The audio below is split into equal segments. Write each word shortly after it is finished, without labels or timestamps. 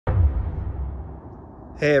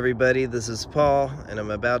Hey everybody, this is Paul, and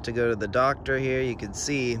I'm about to go to the doctor here. You can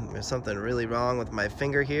see there's something really wrong with my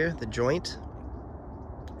finger here, the joint.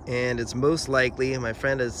 And it's most likely, my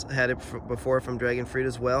friend has had it before from dragon fruit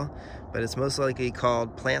as well, but it's most likely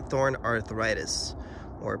called plant thorn arthritis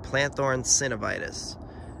or plant thorn synovitis.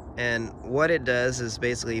 And what it does is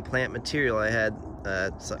basically plant material. I had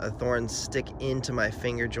a thorn stick into my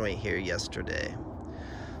finger joint here yesterday.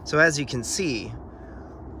 So as you can see,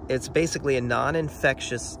 it's basically a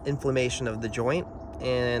non-infectious inflammation of the joint,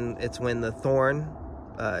 and it's when the thorn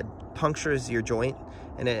punctures your joint,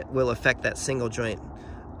 and it will affect that single joint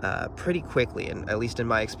pretty quickly, and at least in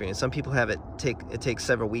my experience. Some people have it takes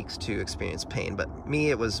several weeks to experience pain, but me,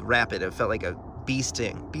 it was rapid. It felt like a bee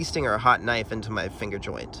sting or a hot knife into my finger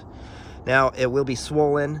joint. Now, it will be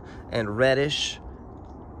swollen and reddish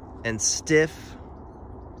and stiff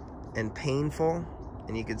and painful,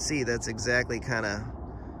 and you can see that's exactly kind of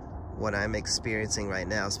what I'm experiencing right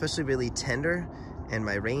now, especially really tender, and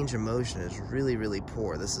my range of motion is really, really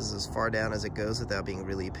poor. This is as far down as it goes without being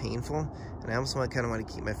really painful, and I almost kind of want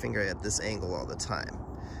to keep my finger at this angle all the time.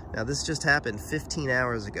 Now, this just happened 15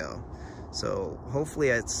 hours ago, so hopefully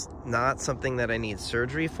it's not something that I need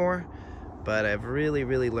surgery for, but I've really,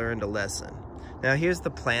 really learned a lesson. Now, here's the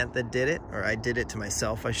plant that did it, or I did it to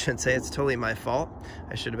myself, I should say. It's totally my fault.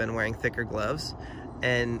 I should have been wearing thicker gloves.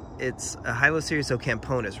 And it's a Hylocereus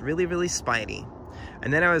ocamponus, really, really spiny.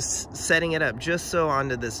 And then I was setting it up just so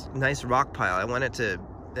onto this nice rock pile.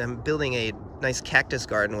 I'm building a nice cactus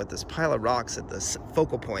garden with this pile of rocks at this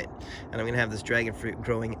focal point, and I'm gonna have this dragon fruit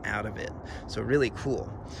growing out of it. So really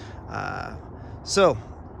cool. So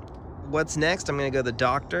what's next? I'm gonna go to the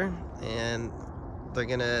doctor, and they're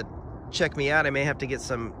gonna check me out. I may have to get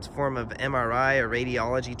some form of MRI or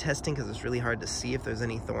radiology testing because it's really hard to see if there's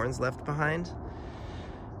any thorns left behind.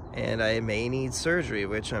 And I may need surgery,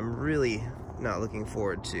 which I'm really not looking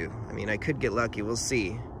forward to. I mean, I could get lucky, we'll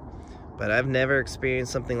see. But I've never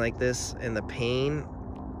experienced something like this, and the pain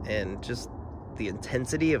and just the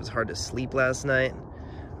intensity. It was hard to sleep last night.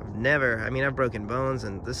 I've broken bones,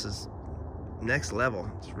 and this is next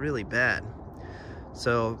level. It's really bad.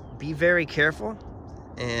 So be very careful,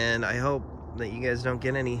 and I hope that you guys don't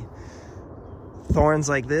get any thorns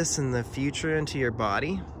like this in the future into your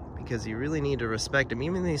body, because you really need to respect them,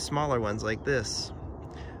 even these smaller ones like this.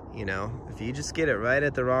 You know, if you just get it right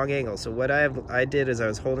at the wrong angle. So what I did is I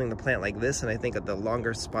was holding the plant like this, and I think that the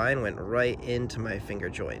longer spine went right into my finger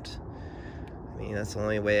joint. I mean, that's the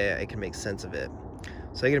only way I can make sense of it.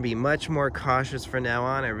 So I'm gonna be much more cautious from now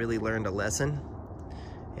on. I really learned a lesson,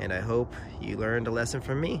 and I hope you learned a lesson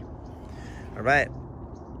from me. All right,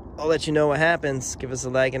 I'll let you know what happens. Give us a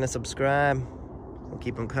like and a subscribe. We'll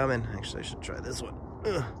keep them coming. Actually, I should try this one.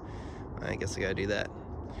 Ugh. I guess I gotta do that.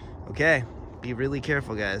 Okay, be really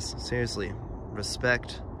careful, guys. Seriously,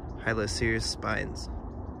 respect Hylocereus spines.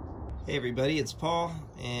 Hey everybody, it's Paul,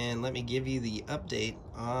 and let me give you the update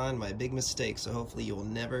on my big mistake, so hopefully you will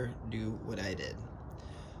never do what I did.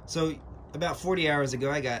 So about 40 hours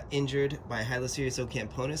ago, I got injured by Hylocereus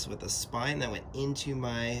ocamponus with a spine that went into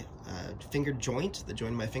my finger joint, the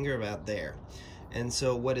joint of my finger about there. And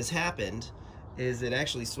so what has happened is it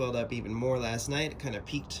actually swelled up even more last night. It kind of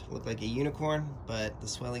peaked, looked like a unicorn, but the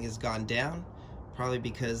swelling has gone down, probably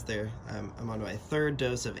because I'm on my third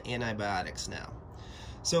dose of antibiotics now.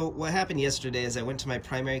 So what happened yesterday is I went to my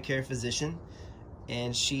primary care physician,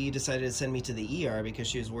 and she decided to send me to the ER because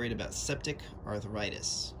she was worried about septic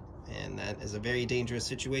arthritis. And that is a very dangerous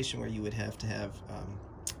situation where you would have to have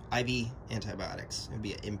IV antibiotics. It would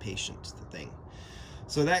be an inpatient thing.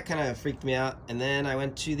 So that kind of freaked me out, and then I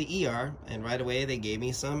went to the ER, and right away they gave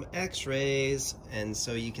me some x-rays. And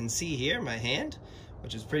so you can see here my hand,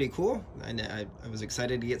 which is pretty cool. I was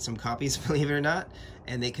excited to get some copies, believe it or not,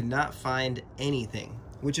 and they could not find anything,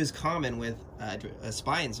 which is common with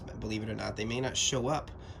spines, believe it or not. They may not show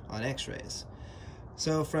up on x-rays.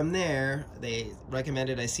 So from there, they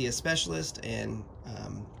recommended I see a specialist, and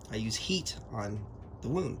I use heat on the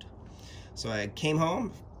wound. So I came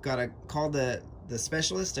home, called the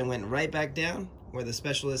specialist, and went right back down where the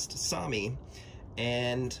specialist saw me,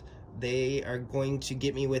 and they are going to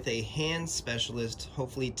get me with a hand specialist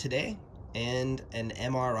hopefully today, and an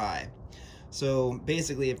MRI. So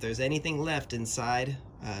basically, if there's anything left inside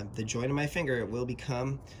the joint of my finger, it will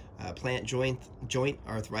become plant joint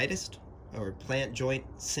arthritis or plant joint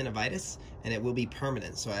synovitis, and it will be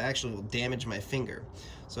permanent. So I actually will damage my finger.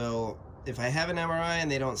 So if I have an MRI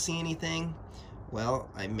and they don't see anything, well,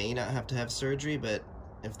 I may not have to have surgery, but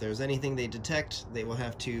if there's anything they detect, they will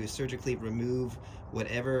have to surgically remove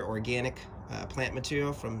whatever organic plant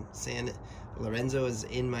material from San Lorenzo is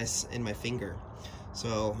in my finger.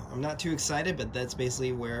 So I'm not too excited, but that's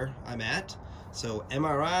basically where I'm at. So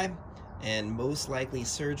MRI and most likely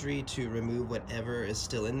surgery to remove whatever is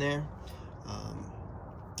still in there.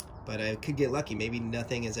 But I could get lucky. Maybe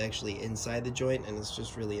nothing is actually inside the joint and it's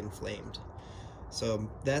just really inflamed. So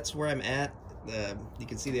that's where I'm at. You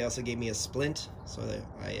can see they also gave me a splint so that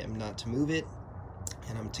I am not to move it,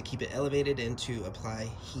 and I'm to keep it elevated and to apply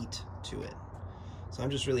heat to it. So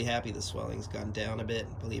I'm just really happy the swelling's gone down a bit,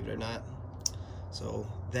 believe it or not. So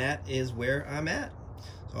that is where I'm at.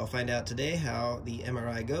 So I'll find out today how the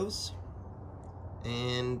MRI goes.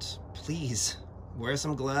 And please wear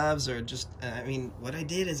some gloves, or just, I mean, what I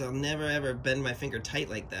did is I'll never ever bend my finger tight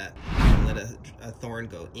like that and let a thorn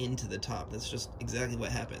go into the top. That's just exactly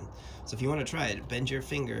what happened. So if you want to try it, bend your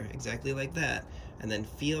finger exactly like that and then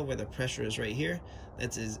feel where the pressure is right here.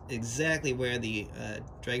 That's exactly where the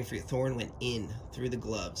dragon fruit thorn went in through the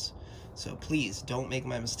gloves. So please don't make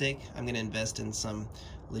my mistake. I'm going to invest in some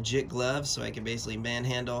legit gloves so I can basically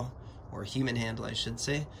manhandle, or human handle I should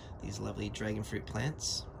say, these lovely dragon fruit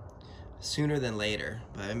plants sooner than later.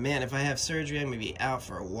 But man, if I have surgery, I'm gonna be out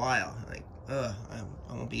for a while. Like, I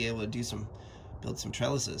won't be able to build some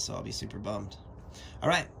trellises, so I'll be super bummed. All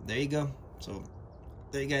right, there you go. So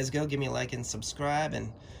there you guys go. Give me a like and subscribe,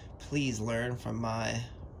 and please learn from my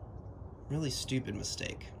really stupid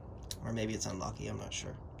mistake. Or maybe it's unlucky, I'm not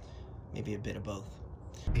sure. Maybe a bit of both.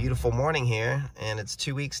 Beautiful morning here, and it's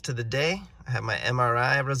 2 weeks to the day. I have my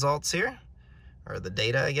MRI results here, or the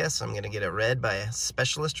data, I guess. I'm gonna get it read by a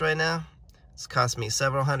specialist right now. It's cost me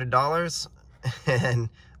several $100s, and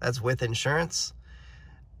that's with insurance.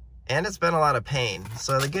 And it's been a lot of pain.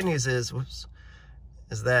 So the good news is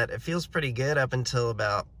that it feels pretty good up until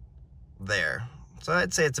about there. So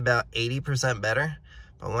I'd say it's about 80% better.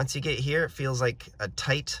 But once you get here, it feels like a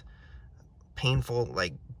tight, painful,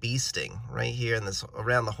 like bee sting right here in this,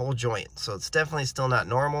 around the whole joint. So it's definitely still not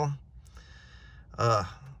normal.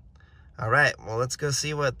 All right, well, let's go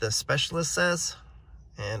see what the specialist says,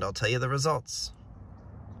 and I'll tell you the results.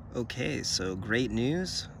 Okay, so great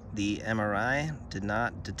news. The MRI did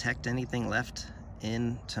not detect anything left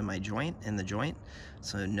into my joint, in the joint.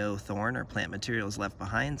 So no thorn or plant materials left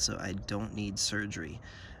behind, so I don't need surgery.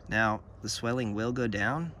 Now, the swelling will go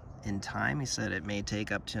down in time. He said it may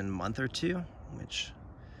take up to a month or two, which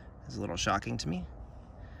is a little shocking to me.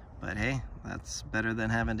 But hey, that's better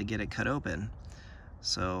than having to get it cut open.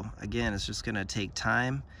 So again, it's just gonna take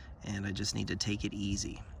time, and I just need to take it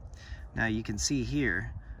easy. Now you can see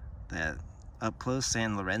here that up close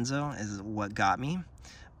San Lorenzo is what got me,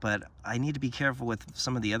 but I need to be careful with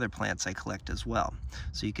some of the other plants I collect as well.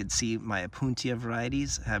 So you can see my Opuntia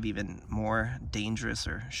varieties have even more dangerous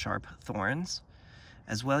or sharp thorns.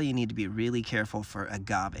 As well, you need to be really careful for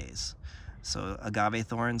agaves. So agave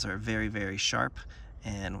thorns are very, very sharp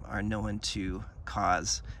and are known to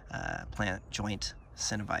cause plant joint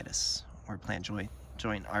synovitis, or plant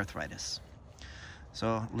joint arthritis.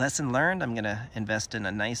 So lesson learned, I'm gonna invest in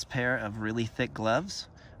a nice pair of really thick gloves.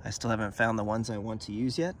 I still haven't found the ones I want to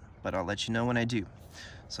use yet, but I'll let you know when I do.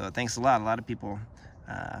 So thanks a lot. A lot of people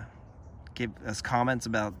give us comments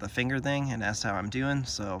about the finger thing and asked how I'm doing,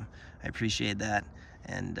 so I appreciate that.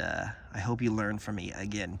 And I hope you learn from me.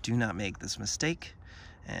 Again, do not make this mistake.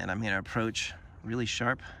 And I'm gonna approach really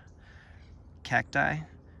sharp cacti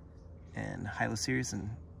and hyloceres and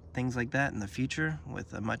things like that in the future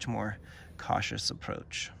with a much more cautious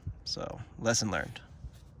approach. So, lesson learned.